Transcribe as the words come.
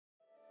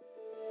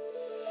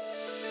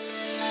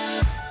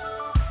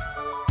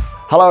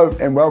Hello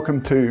and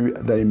welcome to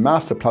the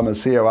Master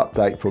Plumbers CEO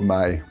update for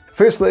May.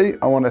 Firstly,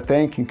 I want to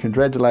thank and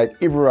congratulate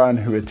everyone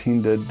who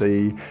attended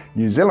the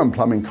New Zealand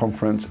Plumbing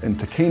Conference in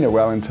Takina,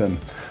 Wellington.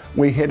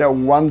 We had a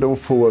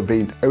wonderful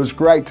event. It was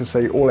great to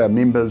see all our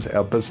members,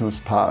 our business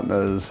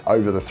partners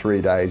over the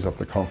 3 days of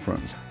the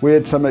conference. We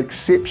had some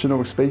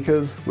exceptional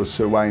speakers with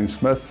Sir Wayne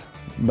Smith,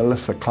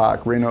 Melissa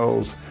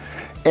Clark-Reynolds,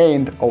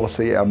 and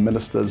obviously our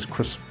ministers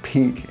Chris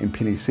Pink and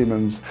Penny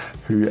Simmons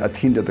who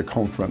attended the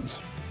conference.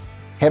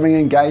 Having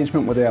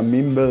engagement with our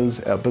members,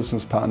 our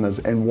business partners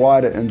and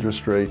wider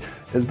industry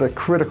is the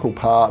critical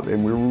part,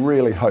 and we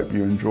really hope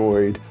you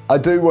enjoyed. I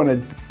do want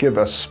to give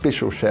a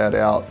special shout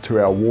out to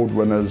our award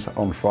winners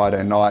on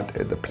Friday night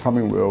at the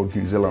Plumbing World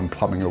New Zealand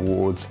Plumbing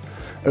Awards.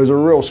 It was a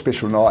real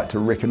special night to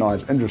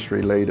recognise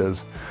industry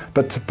leaders,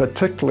 but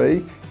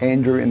particularly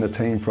Andrew and the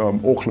team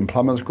from Auckland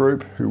Plumbers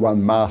Group who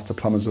won Master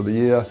Plumbers of the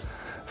Year.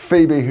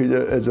 Phoebe, who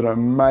is an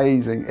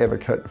amazing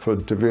advocate for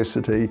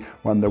diversity,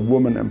 won the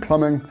Woman in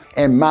Plumbing,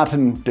 and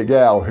Martin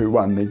DeGale, who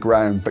won the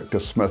Graham Victor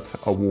Smith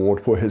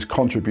Award for his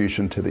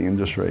contribution to the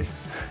industry.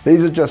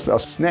 These are just a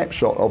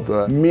snapshot of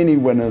the many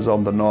winners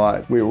on the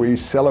night where we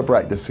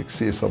celebrate the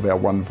success of our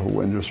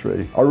wonderful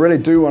industry. I really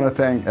do want to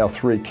thank our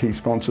three key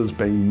sponsors,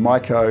 being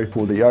Maiko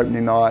for the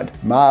opening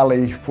night,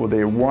 Marley for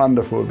their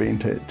wonderful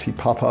event at Te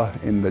Papa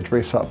and the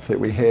dress up that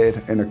we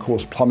had, and of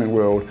course Plumbing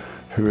World,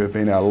 who have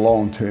been our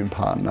long-term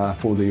partner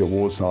for the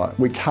awards night.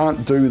 We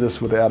can't do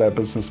this without our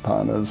business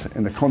partners,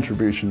 and the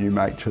contribution you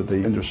make to the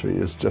industry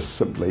is just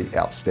simply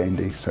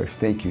outstanding, so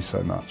thank you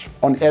so much.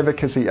 On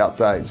advocacy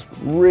updates,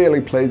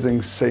 really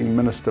pleasing seeing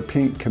Minister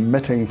Pink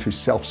committing to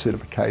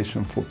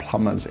self-certification for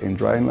plumbers and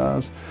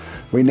drainlayers.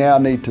 We now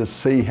need to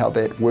see how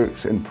that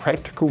works in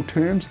practical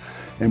terms,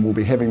 and we'll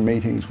be having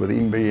meetings with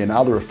MB and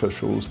other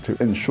officials to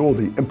ensure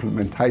the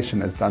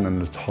implementation is done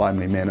in a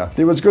timely manner.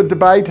 There was good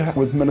debate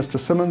with Minister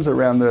Simmons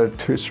around the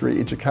tertiary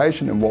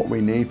education and what we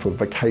need for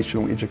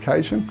vocational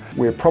education.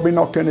 We're probably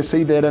not going to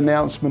see that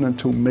announcement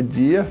until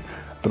mid-year,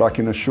 but I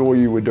can assure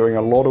you we're doing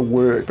a lot of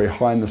work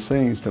behind the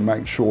scenes to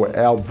make sure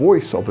our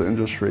voice of the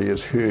industry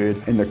is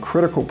heard and the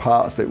critical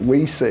parts that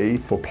we see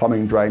for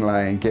plumbing, drain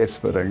laying and gas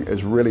fitting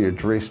is really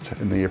addressed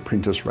in the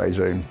apprentice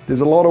regime.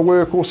 There's a lot of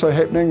work also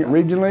happening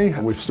regionally.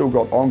 We've still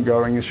got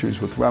ongoing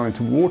issues with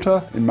Wellington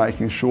Water in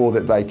making sure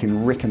that they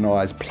can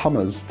recognise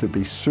plumbers to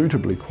be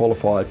suitably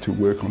qualified to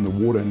work on the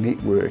water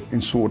network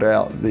and sort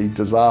out the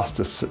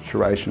disaster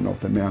situation of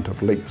the amount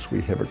of leaks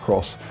we have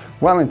across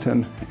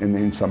Wellington and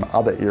then some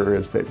other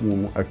areas that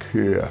will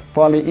occur.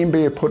 Finally,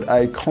 MB put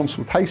a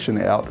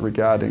consultation out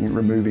regarding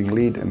removing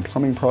lead in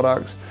plumbing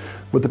products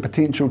with the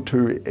potential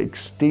to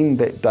extend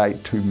that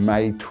date to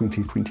May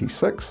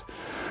 2026.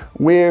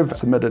 We've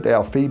submitted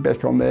our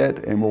feedback on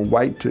that and we'll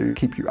wait to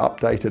keep you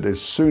updated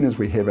as soon as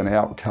we have an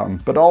outcome.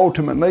 But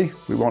ultimately,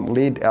 we want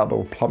lead out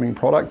of plumbing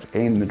products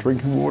and the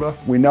drinking water.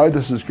 We know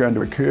this is going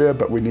to occur,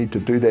 but we need to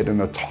do that in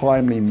a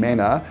timely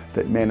manner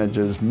that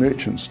manages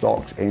merchant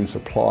stocks and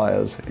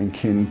suppliers and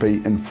can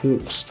be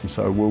enforced.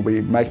 So we'll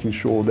be making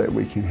sure that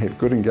we can have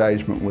good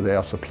engagement with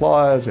our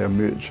suppliers, our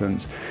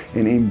merchants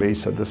and MB,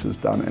 so this is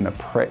done in a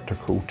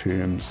practical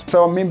terms.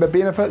 So on member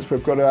benefits,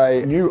 we've got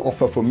a new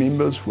offer for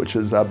members, which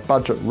is a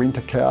budget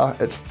rent-a-car.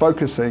 It's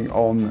focusing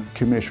on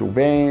commercial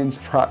vans,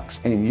 trucks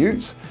and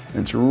utes.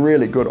 And it's a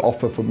really good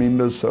offer for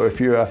members. So if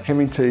you are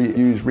having to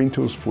use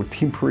rentals for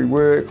temporary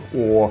work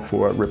or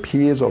for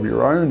repairs of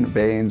your own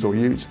vans or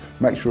utes,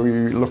 make sure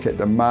you look at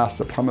the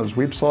Master Plumbers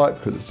website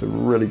because it's a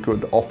really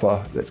good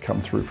offer that's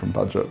come through from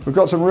budget. We've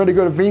got some really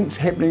good events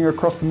happening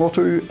across the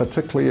motu,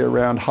 particularly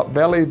around Hutt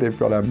Valley. They've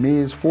got a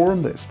Mayor's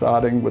Forum that's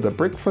starting with a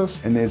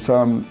breakfast, and there's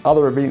some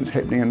other events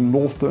happening in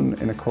Northern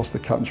and across the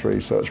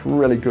country. So it's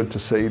really good to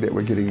see that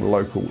we're getting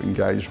local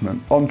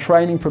engagement. On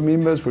training for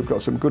members, we've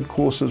got some good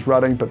courses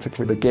running,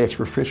 particularly the gas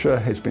refresher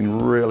has been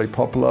really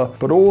popular,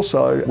 but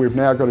also we've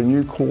now got a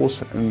new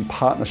course in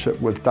partnership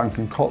with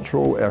Duncan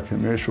Cottrell, our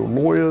commercial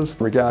lawyers,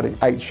 regarding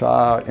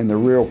HR and the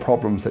real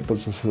problems that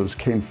businesses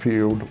can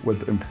field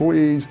with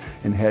employees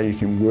and how you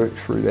can work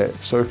through that.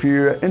 So if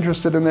you're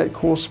interested in that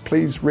course,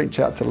 please reach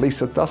out to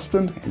Lisa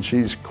Dustin and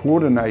she's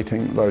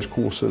coordinating those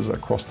courses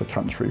across the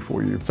country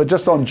for you. So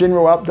just on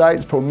general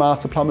updates for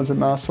Master Plumbers and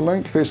Master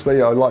Link,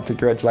 firstly I'd like to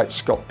congratulate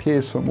Scott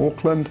Pearce from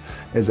Auckland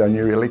as our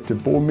new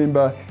elected board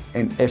member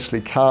and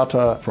Ashley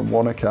Carter from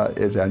Wanaka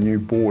as our new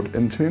board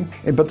intern.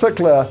 In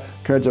particular,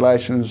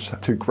 congratulations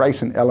to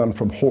Grayson Allen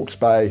from Hawke's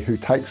Bay, who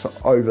takes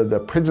over the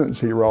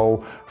presidency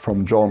role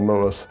from John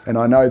Lewis. And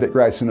I know that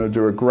Grayson will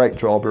do a great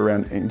job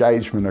around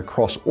engagement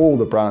across all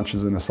the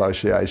branches and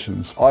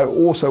associations. I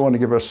also want to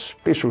give a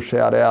special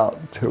shout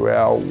out to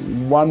our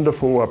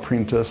wonderful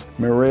apprentice,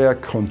 Maria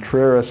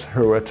Contreras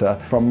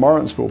Huerta from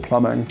Morrinsville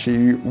Plumbing.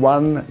 She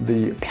won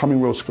the Plumbing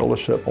World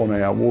Scholarship on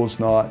our awards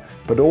night,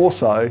 but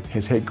also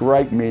has had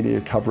great media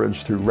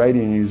coverage through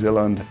Radio New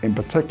Zealand and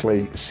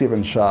particularly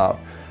 7 Sharp.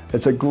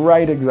 It's a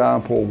great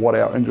example of what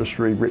our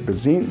industry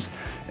represents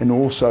and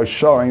also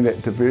showing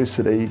that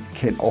diversity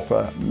can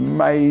offer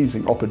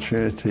amazing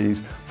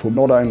opportunities for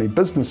not only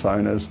business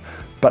owners,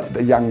 but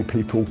the young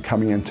people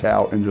coming into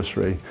our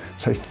industry.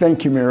 So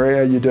thank you,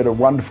 Maria, you did a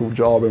wonderful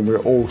job and we're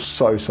all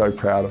so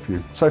proud of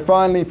you. So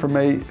finally from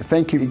me,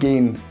 thank you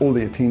again all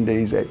the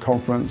attendees at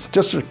conference.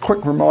 Just a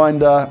quick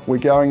reminder, we're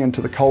going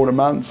into the colder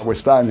months. We're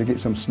starting to get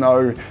some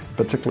snow,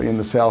 particularly in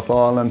the South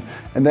Island,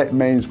 and that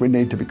means we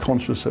need to be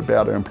conscious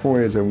about our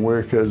employers and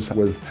workers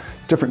with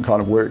different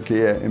kind of work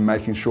gear and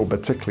making sure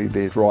particularly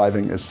their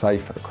driving is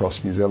safe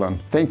across New Zealand.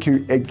 Thank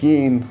you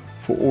again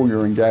for all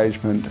your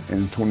engagement,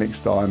 and until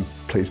next time,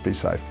 please be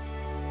safe.